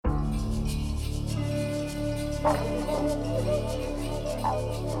Thank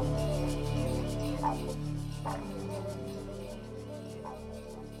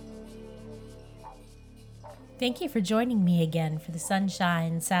you for joining me again for the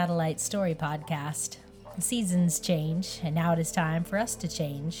Sunshine Satellite Story Podcast. The seasons change, and now it is time for us to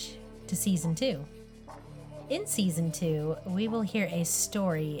change to Season 2. In Season 2, we will hear a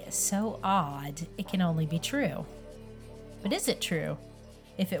story so odd it can only be true. But is it true?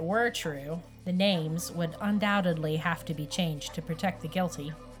 If it were true, the names would undoubtedly have to be changed to protect the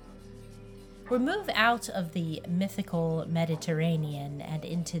guilty. We'll move out of the mythical Mediterranean and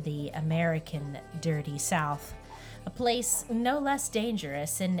into the American dirty South, a place no less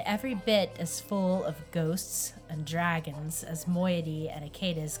dangerous and every bit as full of ghosts and dragons as Moiety and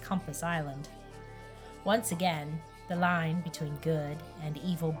Akeda's Compass Island. Once again, the line between good and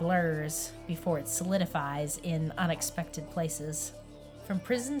evil blurs before it solidifies in unexpected places. From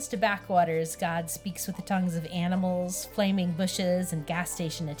prisons to backwaters, God speaks with the tongues of animals, flaming bushes, and gas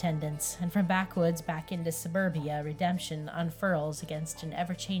station attendants. And from backwoods back into suburbia, redemption unfurls against an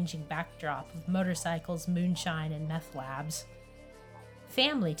ever-changing backdrop of motorcycles, moonshine, and meth labs.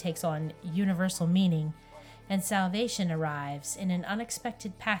 Family takes on universal meaning, and salvation arrives in an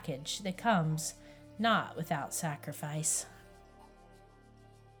unexpected package that comes not without sacrifice.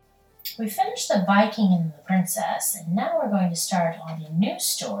 We finished The Viking and the Princess, and now we're going to start on a new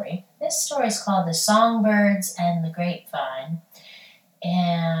story. This story is called The Songbirds and the Grapevine,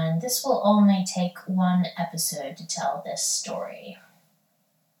 and this will only take one episode to tell this story.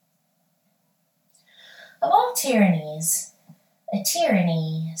 Of all tyrannies, a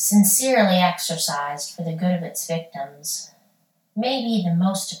tyranny sincerely exercised for the good of its victims may be the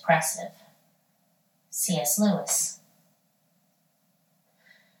most oppressive. C.S. Lewis.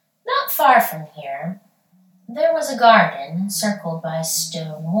 Not far from here, there was a garden encircled by a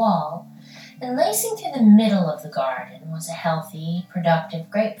stone wall, and lacing through the middle of the garden was a healthy, productive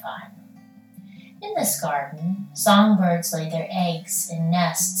grapevine. In this garden, songbirds laid their eggs in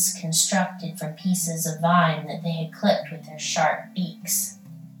nests constructed from pieces of vine that they had clipped with their sharp beaks.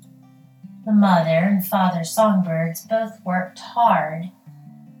 The mother and father songbirds both worked hard,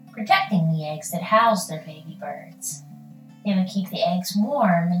 protecting the eggs that housed their baby birds. They would keep the eggs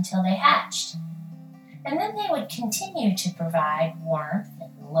warm until they hatched, and then they would continue to provide warmth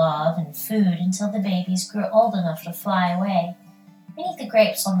and love and food until the babies grew old enough to fly away and eat the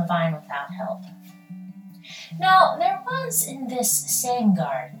grapes on the vine without help. Now, there was in this same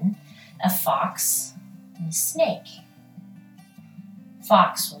garden a fox and a snake.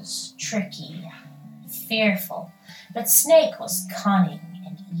 Fox was tricky, fearful, but Snake was cunning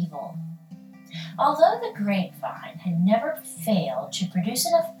and evil. Although the grapevine had never failed to produce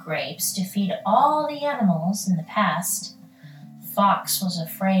enough grapes to feed all the animals in the past, Fox was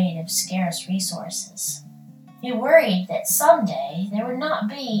afraid of scarce resources. He worried that someday there would not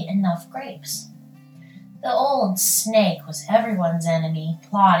be enough grapes. The old Snake was everyone's enemy,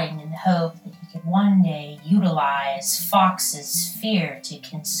 plotting in the hope that he could one day utilize Fox's fear to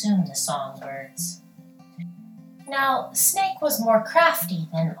consume the songbirds. Now, Snake was more crafty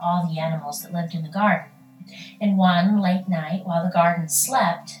than all the animals that lived in the garden. And one late night, while the garden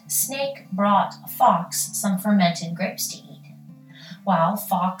slept, Snake brought Fox some fermented grapes to eat. While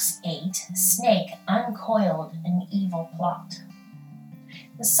Fox ate, Snake uncoiled an evil plot.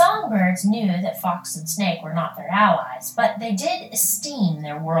 The songbirds knew that Fox and Snake were not their allies, but they did esteem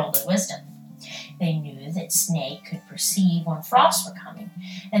their worldly wisdom. They knew that Snake could perceive when frosts were coming,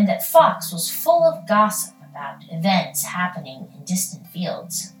 and that Fox was full of gossip about events happening in distant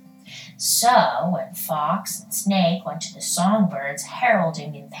fields. So, when Fox and Snake went to the songbirds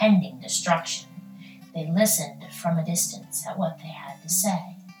heralding impending destruction, they listened from a distance at what they had to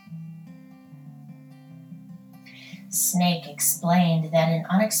say. Snake explained that an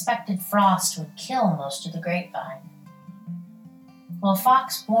unexpected frost would kill most of the grapevine, while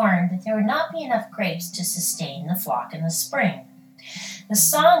Fox warned that there would not be enough grapes to sustain the flock in the spring. The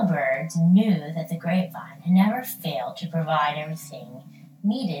songbirds knew that the grapevine had never failed to provide everything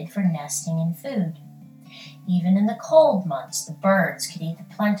needed for nesting and food. Even in the cold months, the birds could eat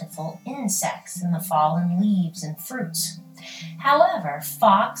the plentiful insects and the fallen leaves and fruits. However,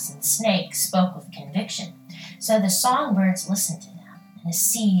 Fox and Snake spoke with conviction, so the songbirds listened to them, and a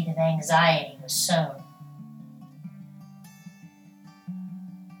seed of anxiety was sown.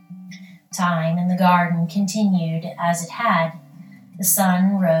 Time in the garden continued as it had. The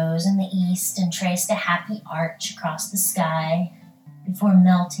sun rose in the east and traced a happy arch across the sky before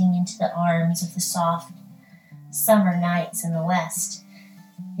melting into the arms of the soft summer nights in the west.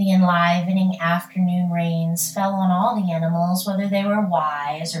 The enlivening afternoon rains fell on all the animals, whether they were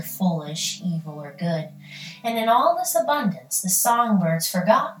wise or foolish, evil or good, and in all this abundance the songbirds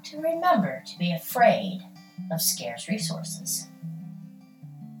forgot to remember to be afraid of scarce resources.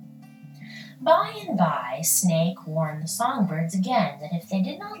 By and by, Snake warned the songbirds again that if they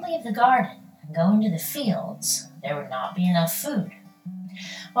did not leave the garden and go into the fields, there would not be enough food.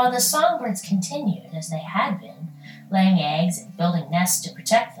 While the songbirds continued as they had been, laying eggs and building nests to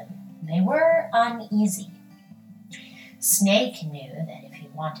protect them, they were uneasy. Snake knew that if he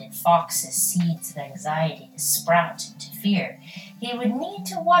wanted Fox's seeds of anxiety to sprout into fear, he would need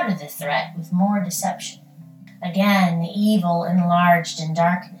to water the threat with more deception. Again, the evil enlarged in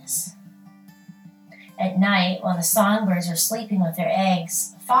darkness. At night, while the songbirds were sleeping with their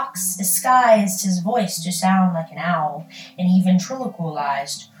eggs, Fox disguised his voice to sound like an owl, and he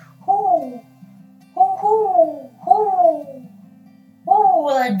ventriloquized, "Who, who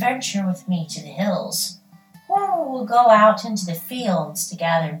will adventure with me to the hills? Who will go out into the fields to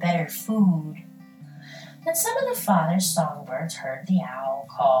gather better food?" And some of the father's songbirds heard the owl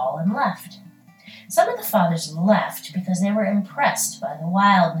call and left. Some of the fathers left because they were impressed by the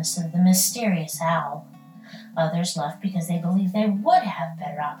wildness of the mysterious owl. Others left because they believed they would have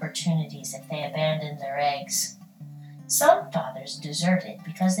better opportunities if they abandoned their eggs. Some fathers deserted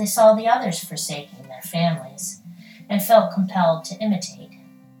because they saw the others forsaking their families and felt compelled to imitate.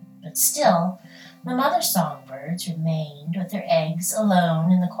 But still, the mother songbirds remained with their eggs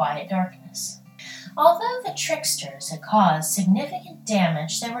alone in the quiet darkness. Although the tricksters had caused significant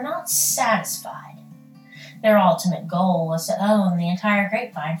damage, they were not satisfied. Their ultimate goal was to own the entire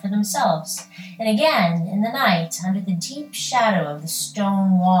grapevine for themselves, and again, in the night, under the deep shadow of the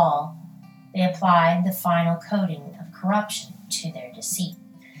stone wall, they applied the final coating of corruption to their deceit.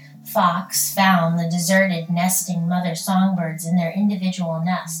 Fox found the deserted nesting mother songbirds in their individual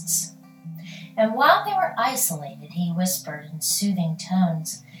nests, and while they were isolated, he whispered in soothing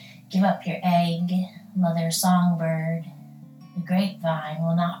tones, "Give up your egg, mother songbird. The grapevine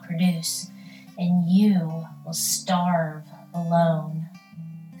will not produce, and you will starve alone."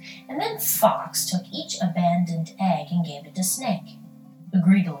 And then Fox took each abandoned egg and gave it to Snake, who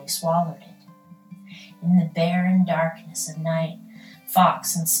greedily swallowed it. In the barren darkness of night,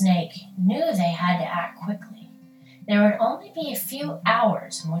 Fox and Snake knew they had to act quickly. There would only be a few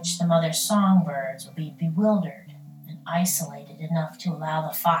hours in which the mother songbirds would be bewildered and isolated enough to allow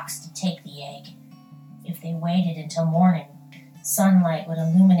the fox to take the egg. If they waited until morning, sunlight would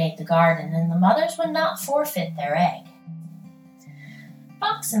illuminate the garden and the mothers would not forfeit their egg.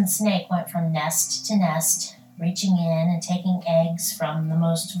 Fox and Snake went from nest to nest, reaching in and taking eggs from the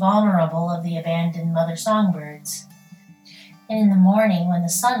most vulnerable of the abandoned mother songbirds. And in the morning, when the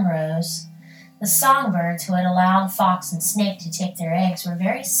sun rose, the songbirds who had allowed Fox and Snake to take their eggs were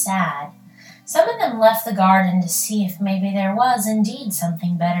very sad. Some of them left the garden to see if maybe there was indeed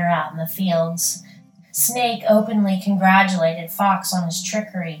something better out in the fields. Snake openly congratulated Fox on his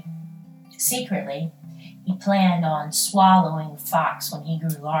trickery. Secretly, he planned on swallowing Fox when he grew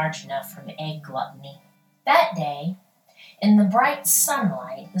large enough from egg gluttony. That day, in the bright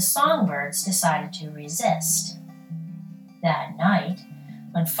sunlight, the songbirds decided to resist. That night,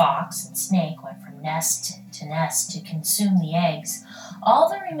 when Fox and Snake went from nest to nest to consume the eggs, all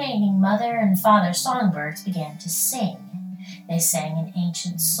the remaining mother and father songbirds began to sing. They sang an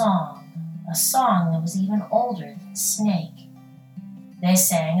ancient song, a song that was even older than Snake. They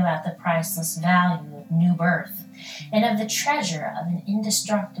sang about the priceless value of new birth and of the treasure of an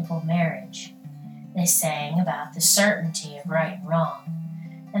indestructible marriage. They sang about the certainty of right and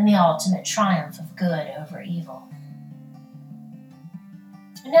wrong and the ultimate triumph of good over evil.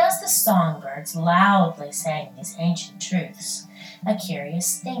 And as the songbirds loudly sang these ancient truths, a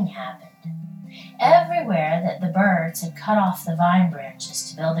curious thing happened. Everywhere that the birds had cut off the vine branches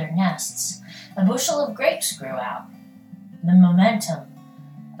to build their nests, a bushel of grapes grew out. The momentum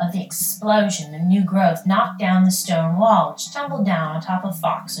of the explosion of new growth knocked down the stone wall, which tumbled down on top of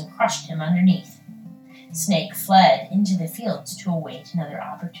Fox and crushed him underneath. Snake fled into the fields to await another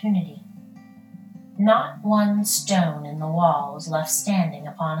opportunity. Not one stone in the wall was left standing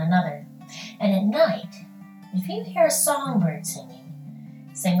upon another, and at night, if you hear a songbird singing,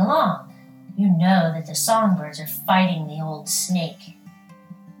 sing along. You know that the songbirds are fighting the old snake.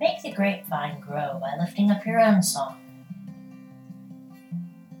 Make the grapevine grow by lifting up your own song.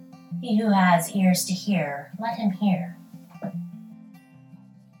 He who has ears to hear, let him hear.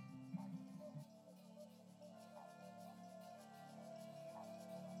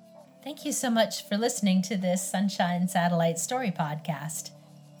 Thank you so much for listening to this Sunshine Satellite Story Podcast.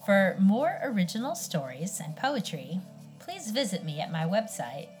 For more original stories and poetry, please visit me at my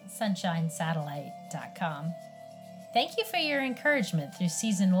website, sunshinesatellite.com. Thank you for your encouragement through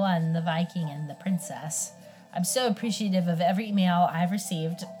Season 1, The Viking and the Princess. I'm so appreciative of every email I've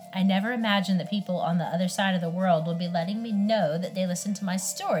received. I never imagined that people on the other side of the world would be letting me know that they listened to my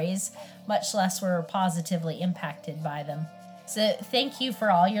stories, much less were positively impacted by them. So thank you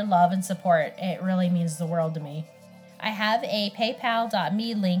for all your love and support. It really means the world to me. I have a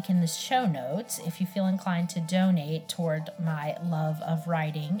paypal.me link in the show notes if you feel inclined to donate toward my love of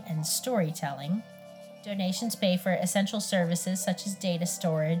writing and storytelling. Donations pay for essential services such as data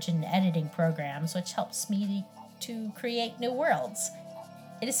storage and editing programs, which helps me to create new worlds.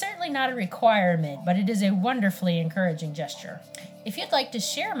 It is certainly not a requirement, but it is a wonderfully encouraging gesture. If you'd like to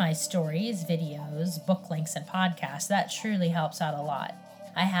share my stories, videos, book links, and podcasts, that truly helps out a lot.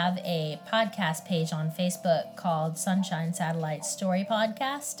 I have a podcast page on Facebook called Sunshine Satellite Story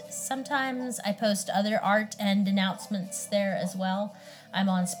Podcast. Sometimes I post other art and announcements there as well. I'm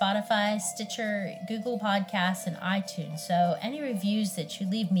on Spotify, Stitcher, Google Podcasts, and iTunes, so any reviews that you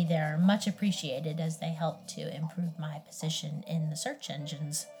leave me there are much appreciated as they help to improve my position in the search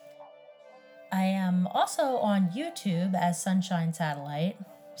engines. I am also on YouTube as Sunshine Satellite.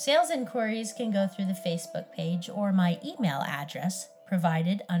 Sales inquiries can go through the Facebook page or my email address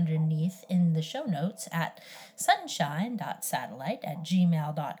provided underneath in the show notes at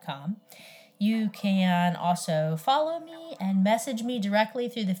sunshine.satellite@gmail.com. You can also follow me and message me directly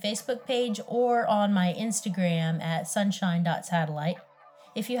through the Facebook page or on my Instagram at sunshine.satellite.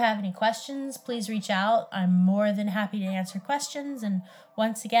 If you have any questions, please reach out. I'm more than happy to answer questions. And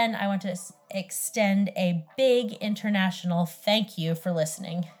once again, I want to extend a big international thank you for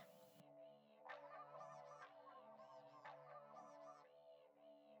listening.